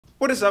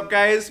What is up,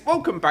 guys?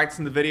 Welcome back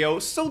to the video.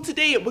 So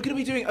today we're going to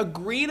be doing a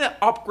green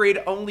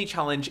upgrade only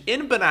challenge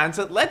in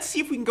Bonanza. Let's see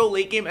if we can go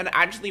late game and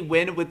actually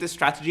win with this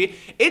strategy.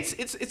 It's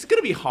going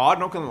to be hard,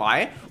 not going to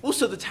lie.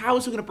 Also, the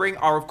towers we're going to bring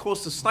are, of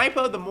course, the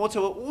sniper, the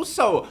mortar. We're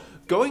also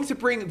going to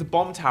bring the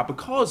bomb tower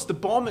because the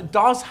bomb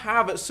does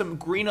have some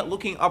green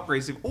looking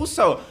upgrades. We've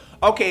also...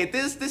 Okay,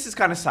 this is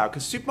kind of sad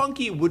because Super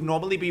Monkey would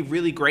normally be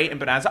really great in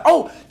Bonanza.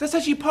 Oh, that's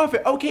actually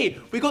perfect. Okay,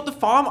 we got the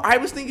farm. I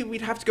was thinking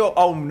we'd have to go...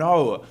 Oh,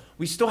 no.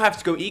 We still have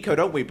to go eco,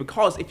 don't we?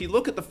 Because if you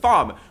look at the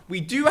farm,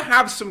 we do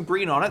have some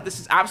green on it. This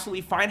is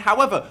absolutely fine.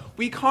 However,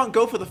 we can't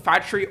go for the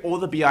factory or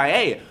the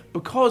BIA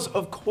because,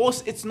 of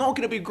course, it's not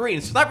going to be green.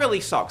 So that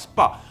really sucks.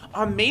 But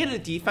our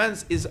main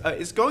defense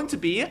is going to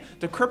be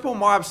the Cripple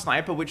Moab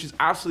Sniper, which is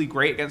absolutely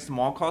great against the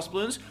Moab class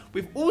balloons.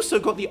 We've also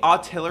got the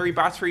artillery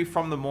battery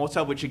from the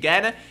mortar, which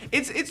again,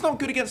 it's not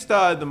good against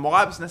the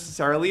Moabs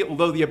necessarily,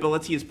 although the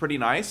ability is pretty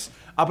nice.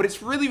 But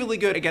it's really, really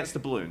good against the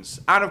balloons.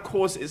 And of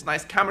course, it's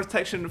nice camera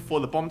detection for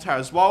the bomb tower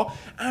as well.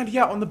 And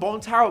yeah, on the bomb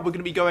tower, we're going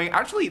to be going...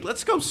 Actually,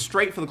 let's go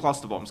straight for the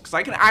cluster bombs, because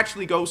I can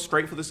actually go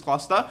straight for this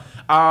cluster,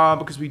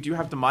 because we do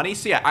have the money.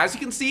 So yeah, as you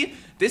can see,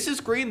 this is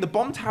green. The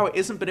bomb tower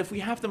isn't, but if we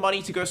have the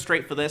money to go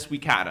straight for this, we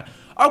can.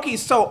 Okay,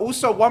 so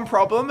also one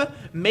problem.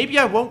 Maybe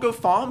I won't go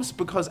farms,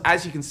 because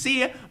as you can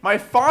see, my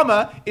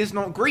farmer is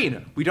not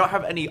green. We don't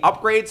have any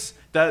upgrades.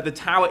 The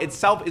tower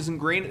itself isn't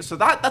green, so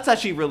that's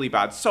actually really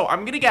bad. So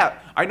I'm gonna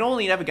get, I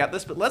normally never get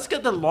this, but let's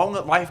get the long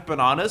life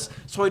bananas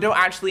so I don't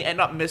actually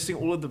end up missing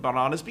all of the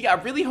bananas. But yeah,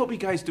 I really hope you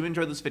guys do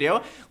enjoy this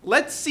video.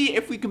 Let's see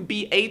if we can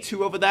beat A2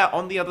 over there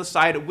on the other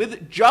side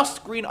with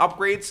just green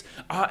upgrades.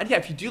 And yeah,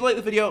 if you do like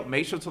the video,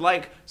 make sure to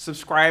like,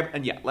 subscribe,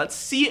 and yeah, let's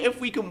see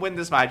if we can win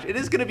this match. It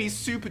is gonna be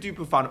super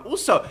duper fun.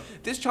 Also,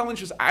 this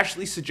challenge was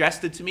actually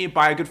suggested to me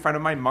by a good friend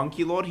of mine,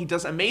 Monkey Lord. He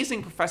does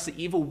amazing Professor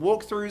Evil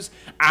walkthroughs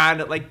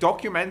and like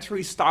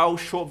documentary style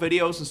short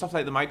videos and stuff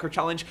like the micro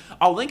challenge.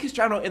 I'll link his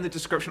channel in the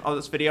description of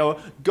this video.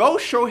 Go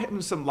show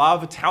him some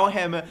love, tell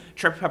him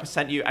Triple Pepper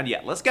sent you, and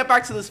yeah, let's get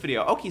back to this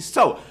video. Okay,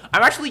 so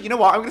I'm actually, you know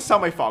what, I'm gonna sell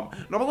my farm.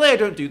 Normally I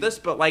don't do this,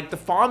 but like the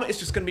farm is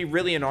just gonna be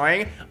really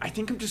annoying. I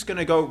think I'm just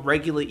gonna go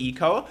regular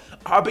eco.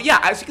 But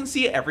yeah, as you can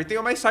see, everything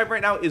on my side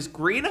right now is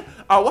green.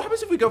 What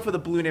happens if we go for the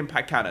balloon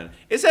impact cannon?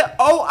 Is it...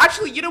 Oh,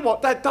 actually, you know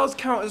what, that does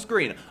count as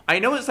green. I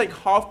know it's like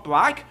half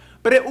black,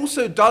 but it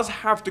also does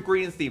have the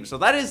green theme. So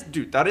that is,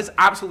 dude, that is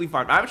absolutely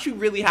fine. I'm actually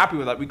really happy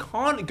with that. We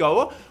can't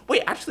go...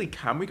 Wait, actually,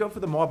 can we go for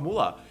the Moab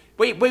Mullah?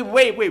 Wait.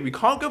 We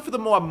can't go for the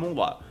Moab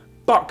Mullah.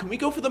 But can we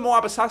go for the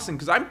Moab Assassin?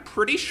 Because I'm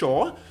pretty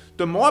sure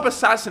the Moab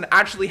Assassin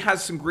actually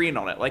has some green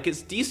on it. Like,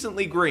 it's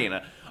decently green.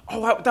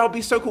 Oh, that would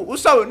be so cool.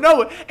 Also,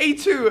 no,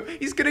 A2,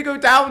 he's going to go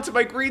down to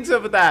my greens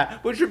over there,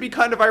 which would be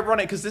kind of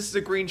ironic because this is a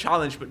green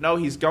challenge. But no,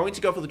 he's going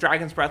to go for the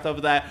Dragon's Breath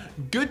over there.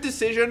 Good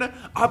decision.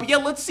 But yeah,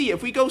 let's see.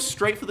 If we go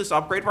straight for this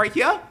upgrade right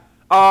here.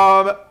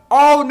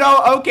 Oh,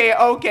 no,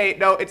 okay.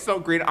 No, it's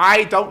not green.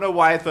 I don't know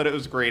why I thought it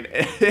was green.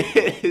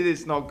 It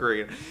is not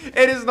green.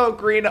 It is not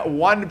green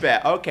one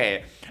bit.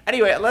 Okay.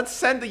 Anyway, let's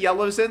send the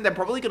yellows in. They're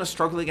probably going to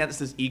struggle against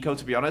this eco,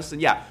 to be honest.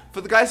 And yeah,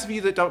 for the guys of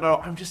you that don't know,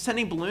 I'm just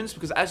sending balloons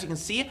because as you can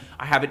see,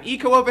 I have an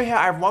eco over here.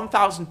 I have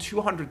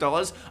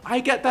 $1,200. I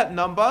get that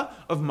number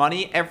of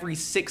money every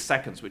 6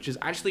 seconds, which is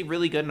actually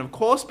really good. And of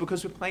course,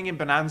 because we're playing in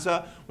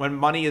Bonanza, when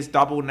money is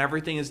doubled and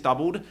everything is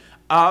doubled,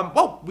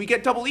 well, we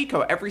get double eco.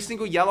 Every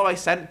single yellow I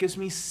send gives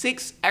me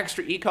 6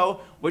 extra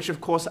eco, which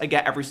of course I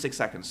get every 6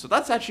 seconds. So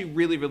that's actually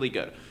really, really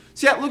good.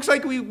 So yeah, it looks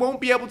like we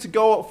won't be able to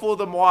go for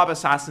the Moab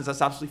Assassins.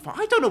 That's absolutely fine.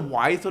 I don't know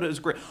why I thought it was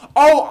great.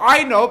 Oh,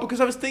 I know, because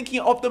I was thinking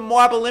of the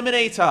Moab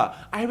Eliminator.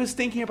 I was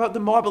thinking about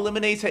the Moab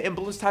Eliminator in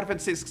Bloons Tower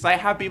Defense 6 because I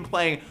have been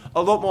playing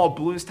a lot more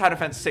Bloons Tower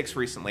Defense 6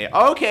 recently.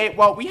 Okay,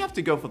 well, we have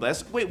to go for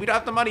this. Wait, we don't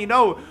have the money.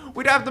 No,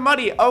 we don't have the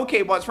money.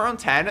 Okay, well, it's round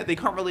 10. They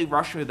can't really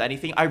rush me with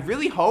anything. I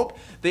really hope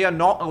they are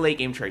not a late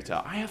game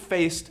traitor. I have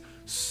faced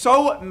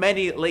so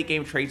many late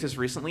game traitors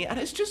recently, and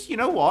it's just, you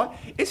know what,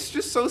 it's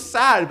just so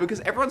sad because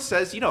everyone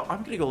says, you know,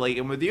 I'm gonna go late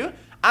game with you,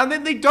 and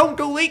then they don't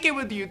go late game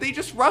with you, they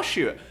just rush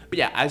you. But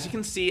yeah, as you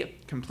can see,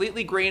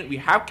 completely green. We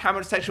have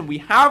camera detection, we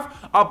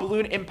have our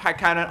balloon impact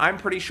cannon. I'm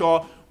pretty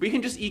sure we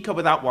can just eco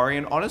without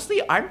worrying.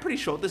 Honestly, I'm pretty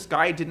sure this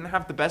guy didn't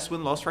have the best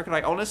win-loss record.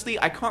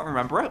 I can't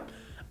remember it.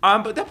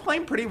 But they're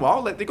playing pretty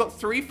well. Like, they got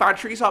 3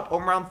 factories up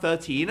on round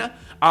 13.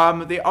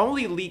 They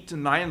only leaked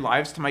 9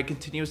 lives to my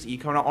continuous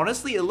eco. Now,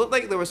 honestly, it looked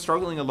like they were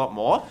struggling a lot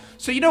more.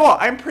 So, you know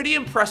what? I'm pretty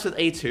impressed with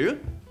A2.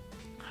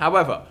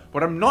 However,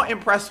 what I'm not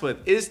impressed with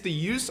is the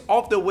use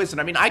of the wizard.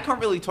 I mean, I can't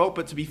really talk,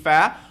 but to be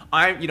fair,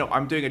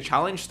 I'm doing a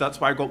challenge, so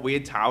that's why I got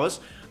weird towers.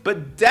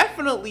 But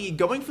definitely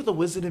going for the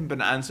wizard in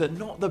Bonanza,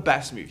 not the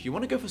best move. You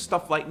want to go for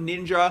stuff like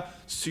Ninja,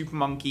 Super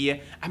Monkey,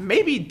 and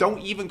maybe don't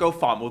even go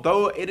farm.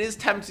 Although it is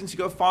tempting to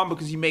go farm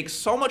because you make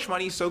so much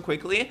money so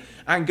quickly.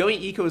 And going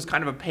eco is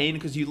kind of a pain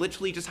because you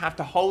literally just have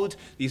to hold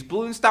these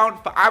balloons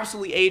down for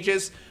absolutely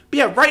ages. But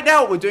yeah, right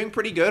now we're doing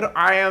pretty good.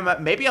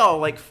 Maybe I'll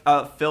like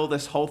fill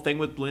this whole thing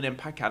with balloon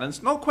impact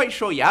cannons. Not quite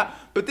sure yet,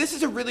 but this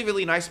is a really,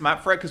 really nice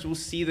map for it because we'll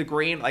see the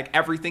green, like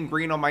everything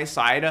green on my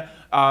side.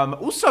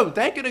 Also,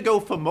 they're going to go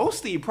for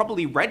mostly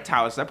probably red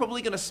towers. They're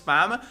probably going to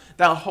spam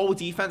their whole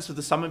defense with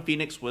the Summon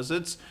Phoenix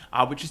Wizards,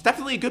 which is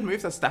definitely a good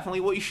move. That's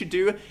definitely what you should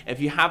do if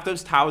you have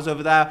those towers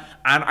over there.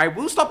 And I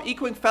will stop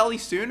ecoing fairly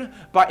soon,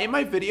 but in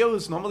my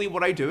videos, normally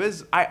what I do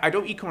is I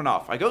don't eco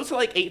enough. I go to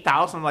like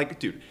 8,000. I'm like,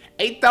 dude,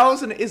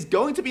 8,000 is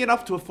going to be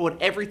enough to afford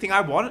everything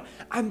I want,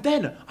 and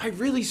then I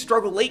really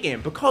struggle late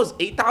game because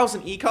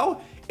 8,000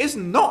 eco is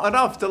not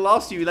enough to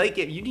last you late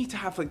game. You need to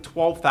have like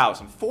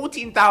 12,000,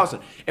 14,000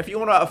 if you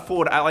want to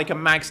afford like a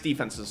max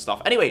defense and stuff.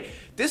 Anyway,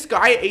 this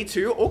guy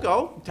A2 or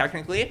go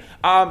technically,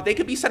 they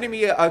could be sending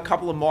me a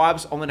couple of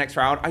mobs on the next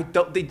round.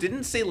 They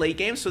didn't say late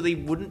game, so they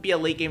wouldn't be a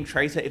late game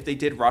traitor if they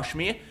did rush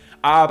me.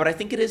 But I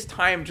think it is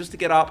time just to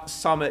get up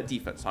some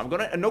defense. I'm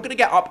not gonna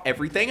get up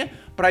everything,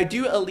 but I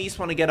do at least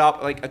want to get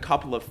up like a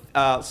couple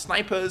of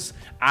snipers,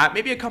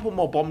 maybe a couple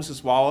more bombs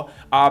as well.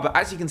 But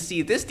as you can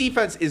see, this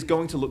defense is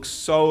going to look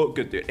so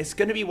good, dude. It's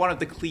gonna be one of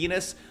the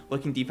cleanest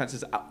looking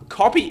defenses.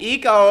 Copy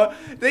eco.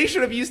 They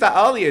should have used that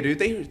earlier, dude.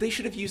 They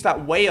should have used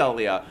that way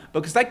earlier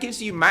because that gives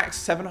you max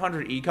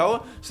 700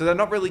 eco. So they're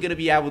not really gonna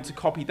be able to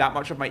copy that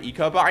much of my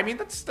eco. But I mean,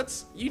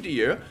 that's you do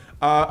you.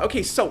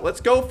 Okay, so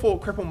let's go for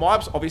cripple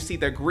mobs. Obviously,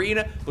 they're green.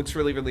 Looks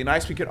really, really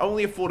nice. We can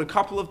only afford a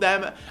couple of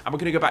them, and we're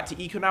going to go back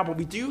to eco now, but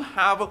we do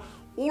have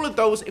all of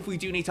those if we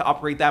do need to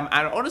upgrade them.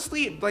 And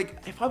honestly, like,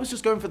 if I was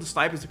just going for the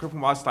snipers, the cripple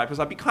mob snipers,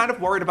 I'd be kind of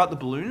worried about the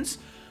balloons,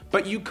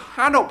 but you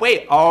cannot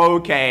wait.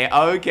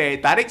 Okay,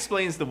 that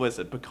explains the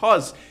wizard,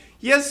 because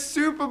he has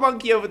Super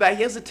Monkey over there.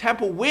 He has a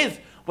temple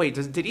with... Wait,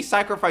 did he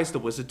sacrifice the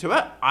wizard to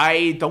it?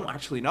 I don't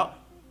actually know.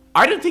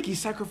 I don't think he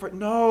sacrificed...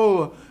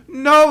 No,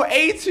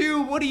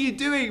 A2, what are you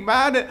doing,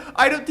 man?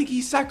 I don't think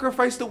he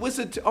sacrificed the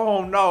wizard to...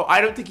 Oh, no,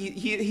 I don't think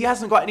he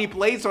hasn't got any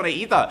blades on it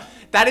either.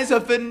 That is I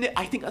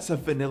think that's a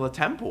vanilla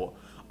temple.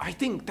 I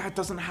think that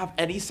doesn't have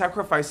any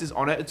sacrifices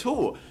on it at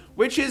all,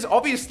 which is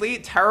obviously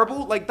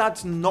terrible. Like,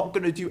 that's not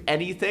going to do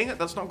anything.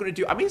 That's not going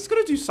to do... I mean, it's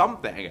going to do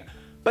something,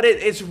 but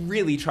it's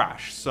really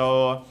trash.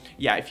 So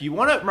yeah, if you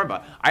want to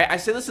remember, I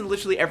say this in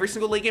literally every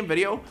single late game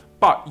video,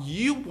 but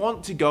you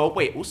want to go,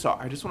 wait, also,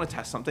 I just want to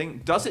test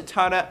something. Does it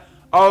turn it?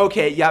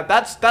 Okay, yeah,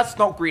 that's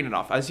not green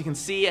enough. As you can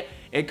see,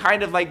 it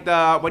kind of like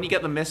when you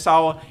get the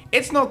missile,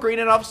 it's not green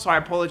enough, so I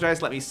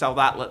apologize. Let me sell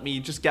that. Let me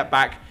just get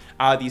back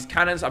these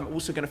cannons. I'm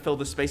also going to fill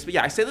this space. But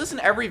yeah, I say this in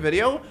every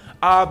video,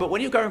 but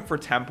when you're going for a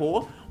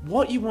temple,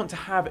 what you want to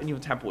have in your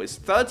temple is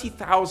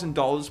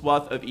 $30,000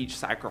 worth of each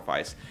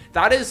sacrifice.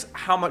 That is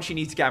how much you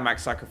need to get a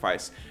max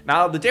sacrifice.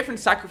 Now, the different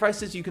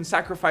sacrifices, you can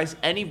sacrifice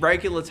any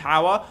regular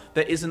tower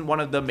that isn't one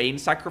of the main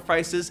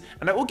sacrifices,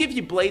 and it will give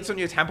you blades on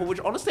your temple, which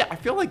honestly, I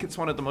feel like it's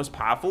one of the most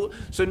powerful.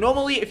 So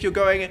normally, if you're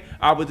going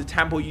with the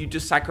temple, you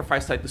just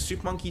sacrifice like the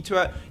Super Monkey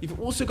to it. You've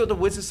also got the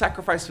Wizard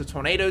sacrifice for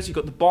tornadoes. You've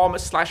got the Bomb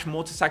 /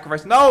 Mortar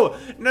sacrifice. No.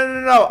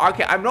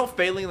 Okay, I'm not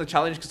failing the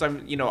challenge because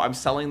I'm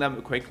selling them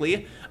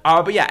quickly.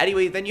 But yeah,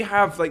 anyway, then you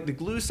have like the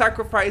glue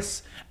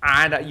sacrifice,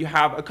 and you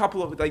have a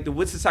couple of like the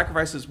wizard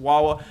sacrifice as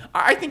well.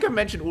 I think I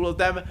mentioned all of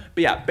them,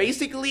 but yeah,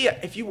 basically,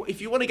 if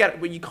you want to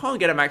get, well, you can't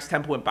get a max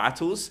temple in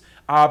battles,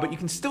 but you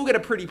can still get a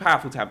pretty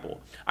powerful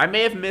temple. I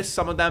may have missed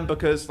some of them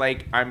because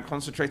like I'm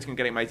concentrating on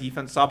getting my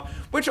defense up,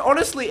 which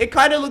honestly, it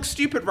kind of looks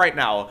stupid right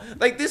now.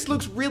 Like, this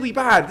looks really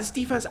bad. This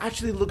defense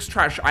actually looks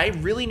trash. I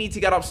really need to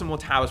get up some more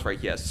towers right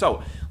here.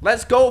 So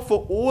let's go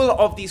for all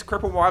of these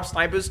cripple mob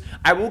snipers.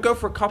 I will go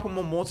for a couple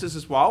more mortars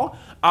as well.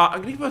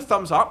 I'm gonna give them a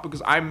thumbs up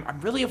because I'm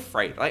really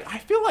afraid. Like, I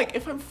feel like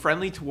if I'm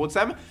friendly towards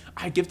them,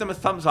 I give them a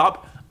thumbs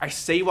up, I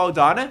say well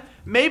done.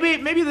 Maybe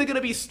they're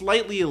gonna be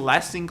slightly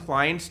less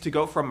inclined to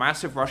go for a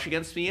massive rush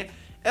against me.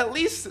 At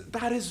least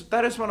that is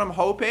what I'm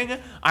hoping.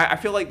 I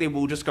feel like they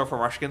will just go for a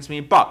rush against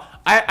me, but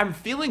I'm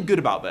feeling good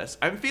about this.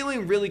 I'm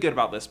feeling really good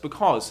about this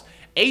because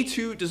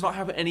A2 does not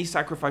have any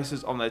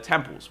sacrifices on their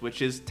temples,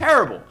 which is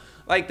terrible.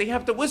 Like, they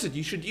have the wizard.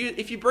 You should use,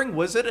 if you bring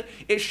wizard,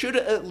 it should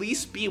at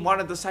least be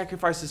one of the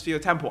sacrifices for your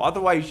temple.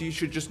 Otherwise, you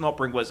should just not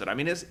bring wizard. I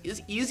mean, it's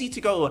easy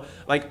to go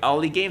like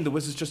early game. The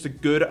wizard's just a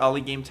good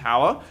early game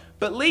tower,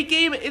 but late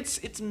game,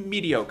 it's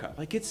mediocre.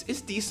 Like, it's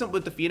decent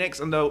with the Phoenix,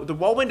 and the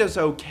whirlwind is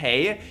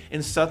okay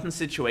in certain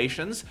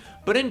situations,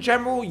 but in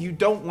general, you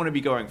don't want to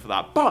be going for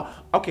that. But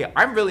okay,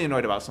 I'm really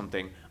annoyed about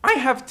something. I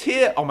have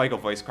tier... Oh my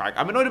god, voice crack.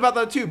 I'm annoyed about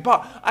that too,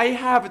 but I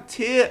have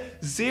tier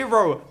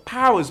 0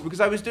 powers because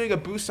I was doing a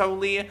boost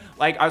only.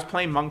 Like, I was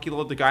playing Monkey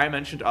Lord, the guy I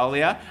mentioned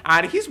earlier,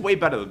 and he's way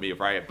better than me,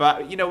 right?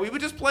 But, you know, we were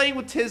just playing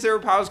with tier 0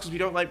 powers because we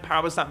don't like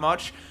powers that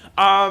much.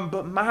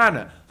 But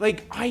man,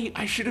 like,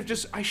 I should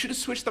have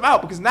switched them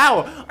out because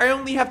now I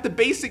only have the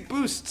basic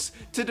boosts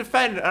to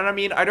defend. And I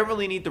mean, I don't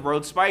really need the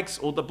road spikes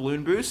or the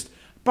balloon boost,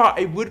 but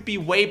it would be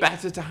way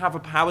better to have a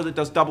power that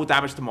does double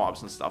damage to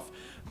mobs and stuff.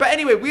 But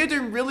anyway, we are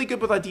doing really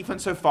good with our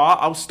defense so far.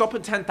 I'll stop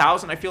at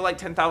 10,000. I feel like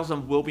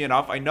 10,000 will be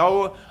enough. I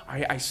know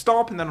I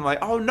stop and then I'm like,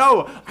 oh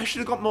no, I should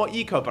have got more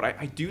eco. But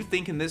I do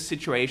think in this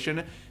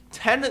situation,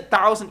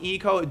 10,000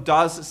 eco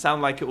does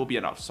sound like it will be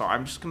enough. So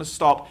I'm just going to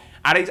stop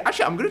at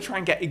actually, I'm going to try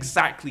and get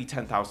exactly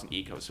 10,000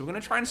 eco. So we're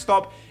going to try and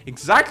stop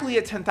exactly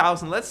at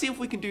 10,000. Let's see if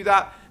we can do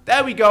that.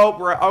 There we go.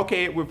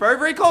 Okay. We're very,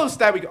 very close.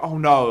 There we go. Oh,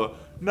 no.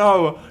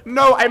 No,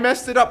 I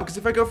messed it up because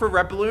if I go for a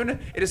red balloon,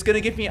 it is going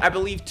to give me, I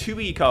believe,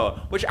 2 eco,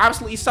 which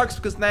absolutely sucks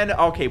because then,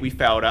 okay, we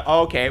failed it.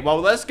 Okay, well,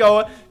 let's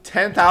go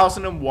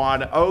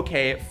 10,001.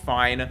 Okay,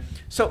 fine.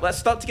 So let's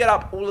start to get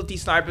up all of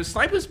these snipers.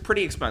 Snipers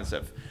pretty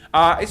expensive.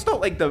 It's not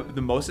like the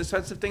most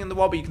expensive thing in the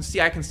world, but you can see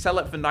I can sell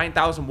it for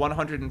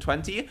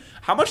 9,120.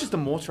 How much is the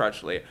mortar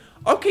actually?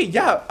 Okay,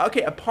 yeah,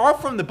 okay,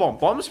 apart from the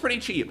bomb's pretty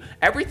cheap.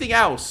 Everything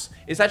else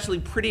is actually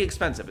pretty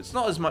expensive. It's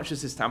not as much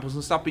as his temples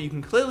and stuff, but you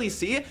can clearly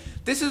see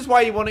this is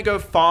why you want to go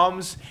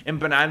farms in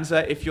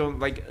Bonanza if you're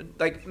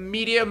like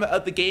medium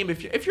at the game.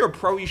 If you're a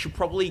pro, you should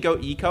probably go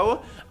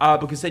eco,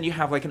 because then you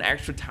have like an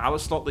extra tower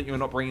slot that you're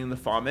not bringing the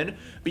farm in.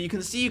 But you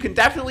can see you can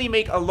definitely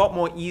make a lot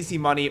more easy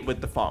money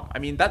with the farm. I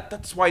mean,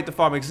 that's why the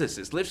farm exists.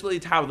 It's literally a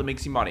tower that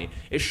makes you money.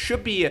 It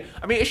should be,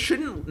 I mean, it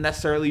shouldn't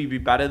necessarily be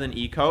better than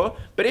eco,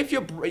 but if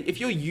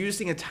you're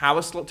using a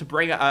tower slot to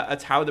bring a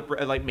tower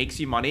that like makes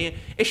you money,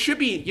 it should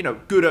be, you know,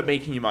 good at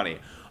making you money.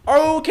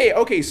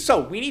 Okay,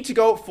 so we need to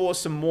go for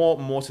some more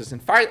mortars. In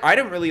fact, I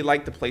don't really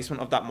like the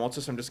placement of that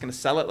mortar, so I'm just going to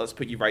sell it. Let's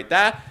put you right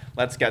there.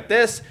 Let's get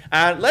this,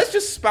 and let's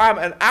just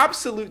spam an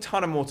absolute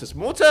ton of mortars.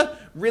 Mortar,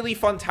 really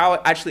fun tower.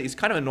 Actually, it's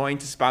kind of annoying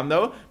to spam,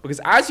 though, because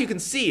as you can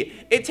see,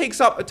 it takes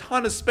up a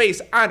ton of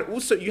space, and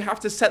also you have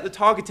to set the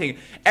targeting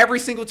every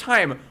single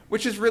time,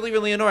 which is really,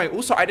 really annoying.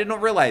 Also, I did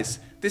not realize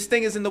this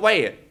thing is in the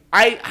way.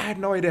 I had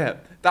no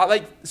idea. That,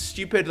 like,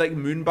 stupid, like,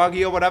 moon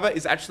buggy or whatever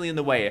is actually in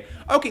the way.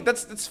 Okay,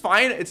 that's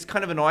fine. It's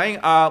kind of annoying.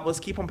 Let's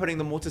keep on putting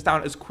the mortars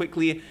down as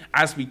quickly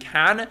as we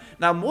can.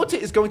 Now, mortar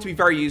is going to be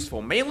very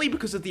useful, mainly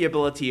because of the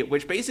ability,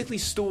 which basically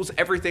stalls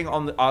everything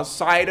on our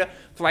side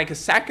for, like, a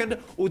second.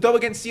 Although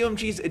against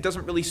CMGs, it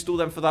doesn't really stall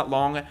them for that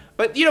long.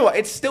 But, you know what?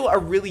 It's still a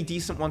really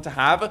decent one to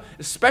have,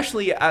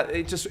 especially,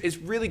 it's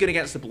really good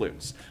against the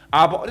balloons.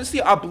 But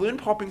honestly, our balloon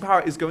popping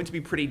power is going to be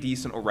pretty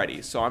decent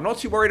already, so I'm not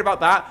too worried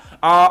about that.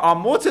 Our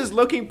mortar's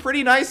looking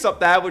pretty nice up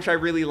there, which I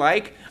really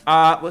like.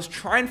 Let's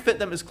try and fit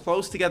them as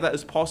close together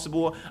as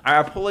possible. I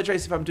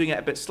apologize if I'm doing it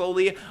a bit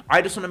slowly.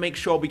 I just want to make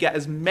sure we get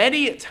as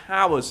many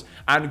towers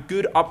and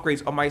good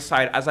upgrades on my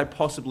side as I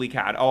possibly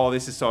can. Oh,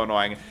 this is so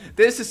annoying.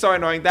 This is so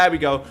annoying. There we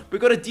go.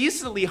 We've got a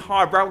decently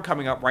hard round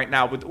coming up right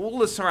now with all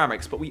the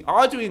ceramics, but we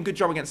are doing a good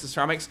job against the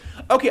ceramics.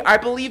 Okay, I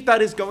believe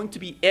that is going to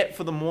be it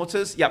for the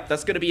mortars. Yep,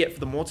 that's going to be it for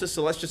the mortars.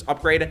 So let's just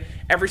upgrade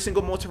every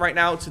single mortar right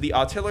now to the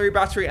artillery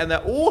battery, and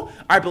they're all,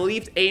 I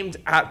believe, aimed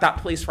at that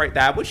place right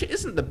there, which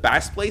isn't the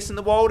best place in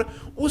the world.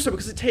 Also,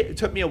 because it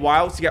took me a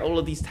while to get all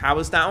of these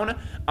towers down,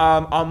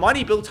 our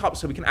money built up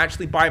so we can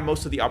actually buy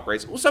most of the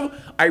upgrades. Also,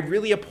 I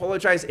really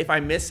apologize if I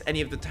miss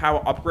any of the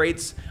tower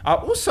upgrades.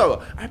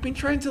 Also, I've been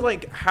trying to,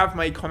 like, have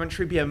my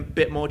commentary be a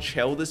bit more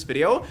chill this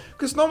video,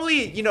 because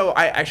normally, you know,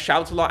 I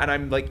shout a lot and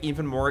I'm, like,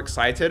 even more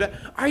excited.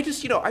 I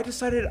just, you know, I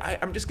decided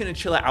I'm just gonna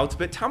chill it out a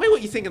bit. Tell me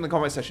what you think in the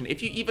comment section.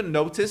 If you even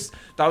noticed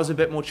that I was a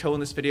bit more chill in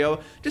this video,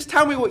 just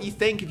tell me what you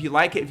think. If you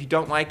like it, if you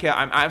don't like it,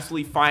 I'm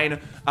absolutely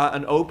fine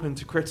and open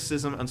to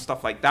criticism and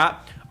stuff like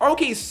that.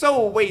 Okay,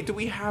 so wait, do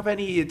we have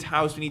any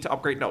towers we need to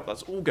upgrade? No,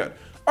 that's all good.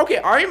 Okay,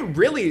 I'm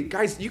really,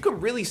 guys, you can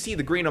really see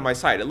the green on my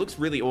side. It looks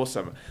really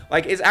awesome.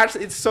 Like,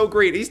 it's so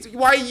green.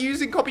 Why are you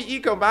using copy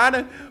eco,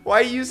 man? Why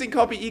are you using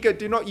copy eco?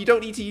 You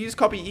don't need to use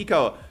copy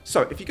eco.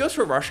 So if he goes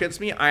for a rush against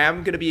me, I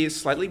am going to be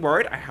slightly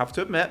worried, I have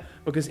to admit,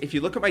 because if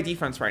you look at my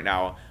defense right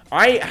now,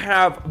 I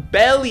have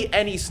barely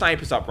any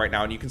snipers up right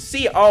now, and you can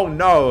see, oh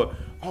no.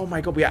 Oh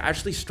my god, we are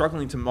actually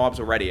struggling to mobs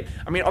already.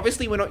 I mean,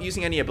 obviously, we're not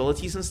using any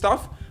abilities and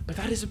stuff, but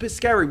that is a bit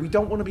scary. We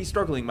don't want to be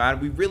struggling, man.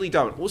 We really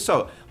don't.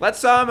 Also,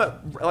 let's,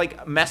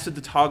 like, mess with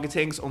the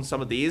targetings on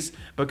some of these,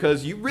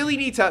 because you really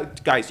need to,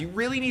 guys, you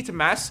really need to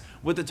mess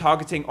with the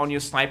targeting on your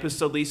snipers,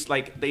 so at least,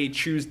 like, they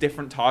choose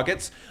different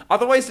targets.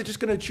 Otherwise, they're just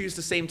going to choose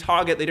the same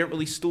target. They don't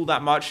really stall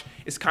that much.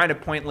 It's kind of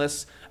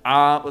pointless.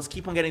 Let's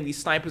keep on getting these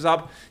snipers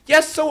up.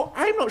 Yes, so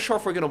I'm not sure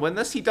if we're going to win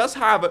this. He does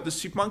have the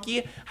Soup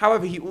Monkey.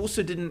 However, he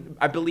also didn't,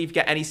 I believe,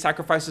 get any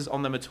sacrifices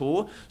on them at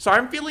all. So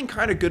I'm feeling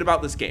kind of good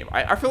about this game.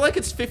 I feel like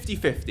it's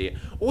 50-50.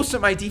 Also,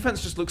 my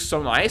defense just looks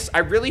so nice. I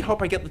really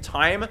hope I get the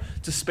time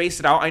to space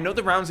it out. I know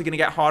the rounds are going to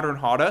get harder and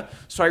harder.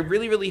 So I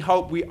really, really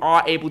hope we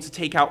are able to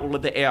take out all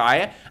of the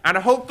AI. And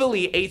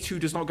hopefully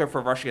A2 does not go for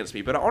a rush against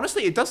me. But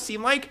honestly, it does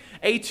seem like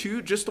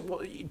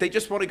A2 they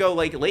just want to go,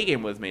 like, late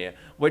game with me,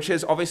 which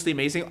is obviously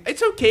amazing.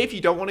 It's okay if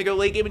you don't want to go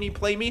late game and you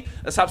play me.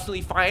 That's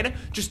absolutely fine.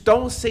 Just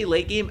don't say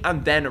late game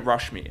and then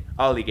rush me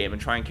early game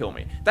and try and kill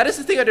me. That is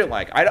the thing I don't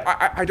like.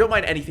 I don't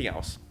mind anything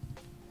else.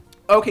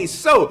 Okay,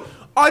 so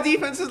our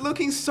defense is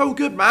looking so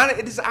good, man.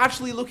 It is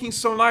actually looking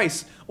so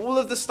nice. All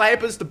of the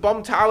snipers, the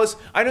bomb towers.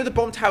 I know the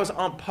bomb towers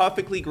aren't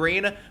perfectly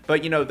green,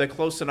 but, you know, they're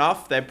close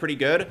enough. They're pretty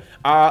good.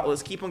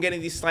 Let's keep on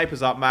getting these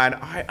snipers up, man.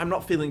 I'm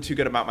not feeling too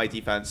good about my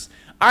defense.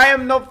 I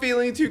am not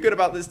feeling too good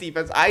about this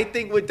defense. I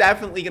think we're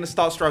definitely going to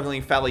start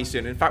struggling fairly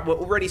soon. In fact, we're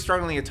already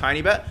struggling a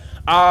tiny bit.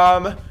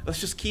 Let's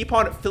just keep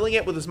on filling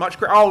it with as much...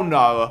 Oh,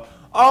 no.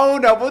 Oh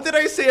no, what did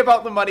I say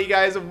about the money,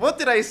 guys? What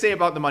did I say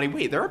about the money?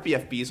 Wait, there are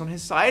BFBs on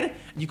his side?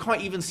 You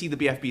can't even see the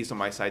BFBs on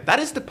my side. That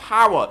is the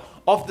power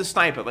of the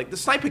sniper. Like, the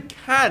sniper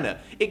can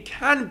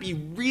be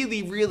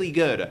really, really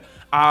good.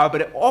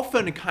 But it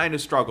often kind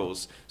of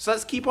struggles. So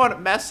let's keep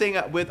on messing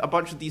with a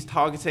bunch of these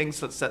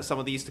targetings. Let's set some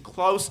of these to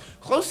close.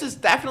 Close is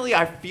definitely,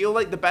 I feel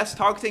like, the best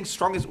targeting.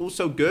 Strong is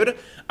also good.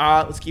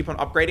 Let's keep on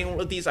upgrading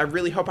all of these. I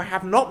really hope I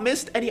have not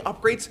missed any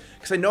upgrades,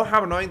 because I know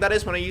how annoying that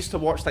is when I used to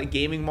watch like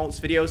gaming malts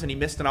videos and he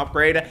missed an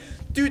upgrade.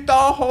 Dude, the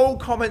whole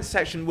comment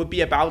section would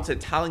be about it,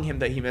 telling him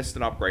that he missed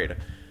an upgrade.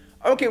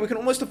 Okay, we can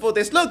almost afford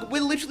this. Look,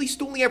 we're literally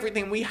stalling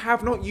everything. We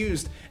have not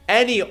used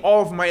any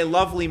of my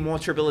lovely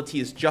mortar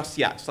abilities just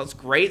yet. So that's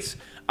great.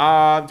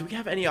 Do we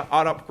have any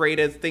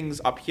unupgraded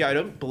things up here? I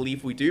don't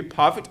believe we do.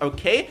 Perfect.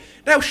 Okay.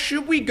 Now,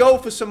 should we go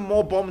for some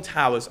more bomb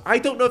towers? I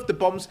don't know if the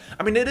bombs...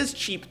 I mean, it is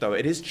cheap, though.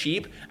 It is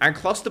cheap. And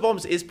cluster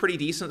bombs is pretty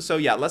decent. So,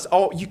 yeah, let's...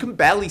 Oh, you can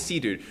barely see,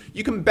 dude.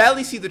 You can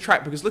barely see the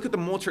track because look at the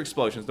mortar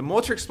explosions. The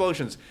mortar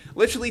explosions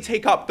literally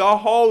take up the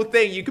whole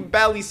thing. You can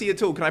barely see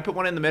it all. Can I put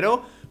one in the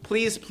middle?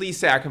 Please, please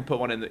say I can put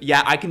one in the...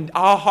 Yeah, I can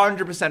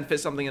 100% fit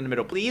something in the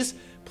middle. Please,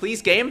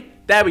 please, game.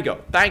 There we go.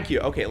 Thank you.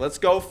 Okay, let's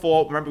go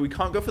for... Remember, we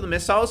can't go for the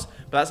missiles,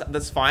 but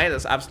that's fine.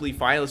 That's absolutely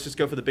fine. Let's just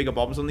go for the bigger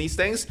bombs on these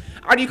things.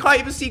 And you can't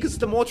even see because it's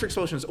the mortar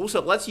explosions.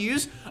 Also, let's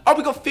use... Oh,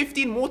 we got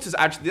 15 mortars,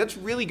 actually. That's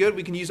really good.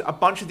 We can use a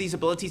bunch of these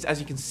abilities.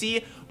 As you can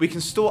see, we can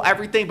store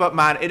everything. But,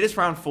 man, it is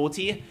round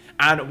 40,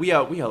 and we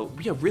are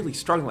really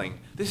struggling.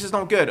 This is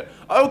not good.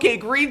 Okay,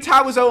 green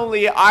towers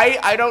only.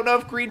 I don't know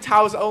if green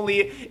towers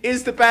only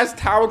is the best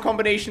tower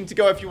combination to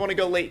go if you want to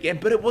go late game,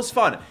 but it was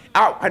fun.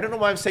 I don't know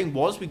why I'm saying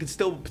was. We could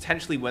still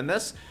potentially win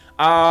this.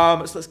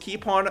 So let's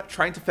keep on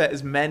trying to fit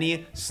as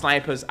many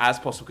snipers as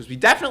possible, because we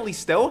definitely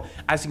still,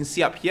 as you can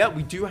see up here,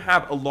 we do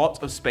have a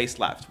lot of space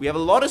left. We have a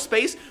lot of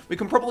space. We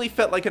can probably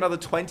fit like another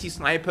 20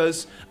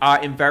 snipers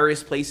in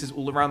various places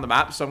all around the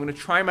map. So I'm going to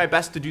try my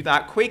best to do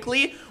that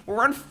quickly.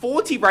 We're on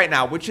 40 right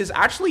now, which is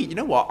actually, you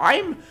know what?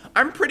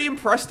 I'm pretty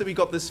impressed that we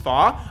got this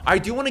far. I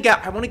want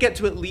to get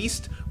to at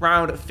least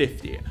round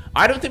 50.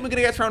 I don't think we're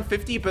going to get to round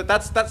 50, but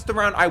that's the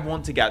round I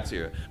want to get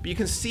to. But you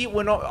can see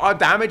our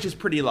damage is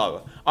pretty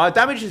low. Our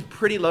damage is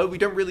pretty low. We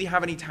don't really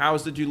have any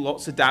towers that do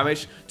lots of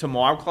damage to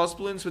Class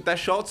balloons with their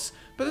shots,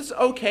 but it's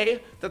okay.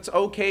 That's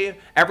okay.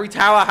 Every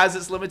tower has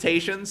its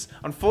limitations.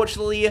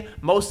 Unfortunately,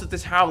 most of the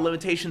tower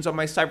limitations on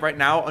my side right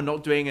now are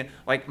not doing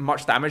like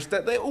much damage.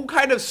 They're all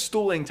kind of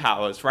stalling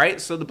towers,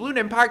 right? So the balloon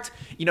impact,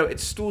 you know,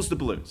 it stalls the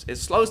balloons. It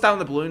slows down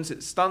the balloons.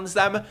 It stuns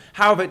them.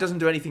 However, it doesn't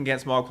do anything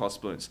against Class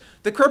balloons.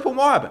 The cripple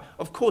mob,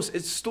 of course,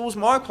 it stalls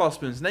Class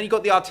balloons. And then you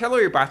got the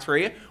artillery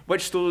battery,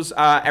 which stalls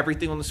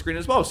everything on the screen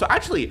as well. So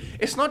actually,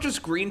 it's not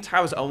just green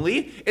towers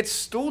only. It's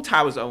stall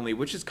towers only,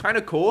 which is kind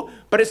of cool.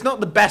 But it's not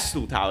the best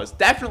stall towers.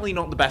 Definitely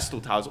not the best stall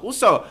towers.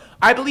 Also,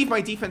 I believe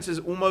my defense is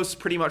almost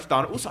pretty much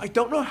done. Also, I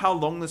don't know how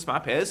long this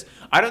map is.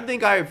 I don't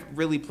think I've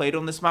really played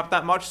on this map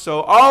that much.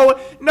 So, oh,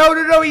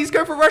 no. He's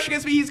going for a rush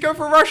against me. He's going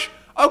for a rush.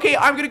 Okay,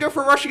 I'm going to go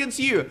for a rush against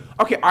you.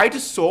 Okay, I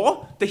just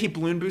saw that he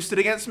balloon boosted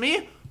against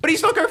me. But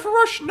he's not going for a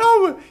rush.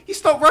 No, he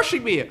stopped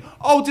rushing me.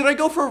 Oh, did I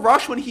go for a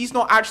rush when he's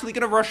not actually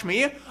going to rush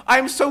me?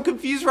 I'm so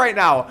confused right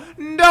now.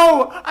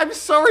 No, I'm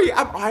sorry.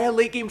 Am I a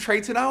late game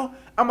traitor now?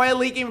 Am I a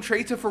late game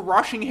traitor for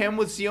rushing him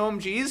with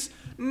ZOMGs?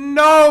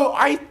 No,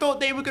 I thought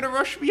they were going to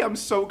rush me. I'm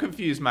so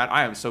confused, man.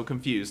 I am so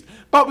confused.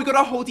 But we got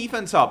our whole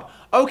defense up.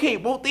 Okay,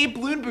 well, they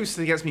balloon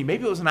boosted against me.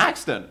 Maybe it was an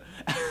accident.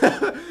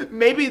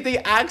 Maybe they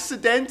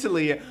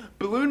accidentally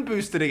balloon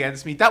boosted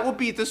against me. That would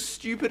be the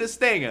stupidest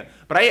thing.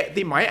 But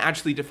they might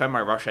actually defend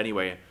my rush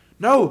anyway.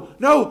 No,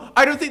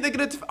 I don't think they're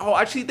going to... Oh,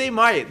 actually, they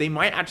might. They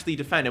might actually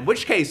defend. In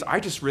which case, I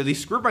just really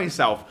screwed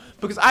myself.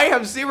 Because I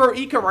have 0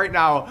 eco right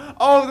now.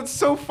 Oh, that's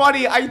so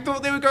funny. I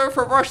thought they were going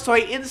for a rush, so I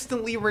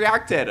instantly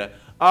reacted.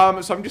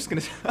 So I'm just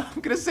gonna, I'm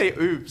gonna say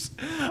oops.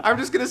 I'm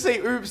just gonna say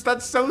oops.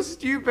 That's so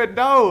stupid.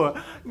 No,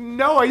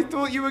 I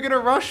thought you were gonna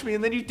rush me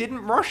and then you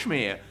didn't rush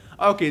me.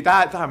 Okay,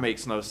 that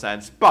makes no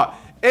sense. But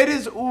it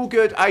is all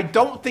good. I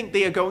don't think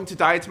they are going to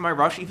die to my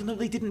rush, even though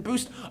they didn't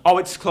boost. Oh,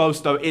 it's close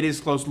though. It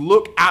is close.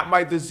 Look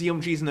at the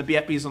ZMGs and the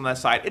BFBs on their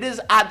side. It is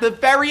at the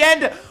very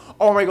end.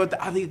 Oh my god,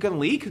 are they gonna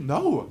leak?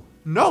 No,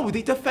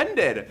 they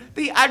defended.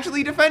 They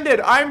actually defended.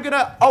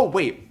 Oh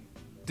wait,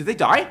 did they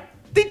die?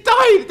 They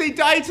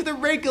died to the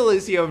regular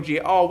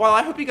ZMG. Oh, well,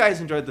 I hope you guys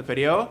enjoyed the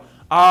video.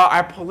 I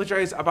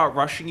apologize about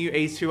rushing you,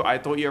 A2. I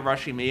thought you were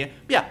rushing me.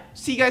 But yeah,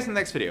 see you guys in the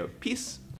next video. Peace.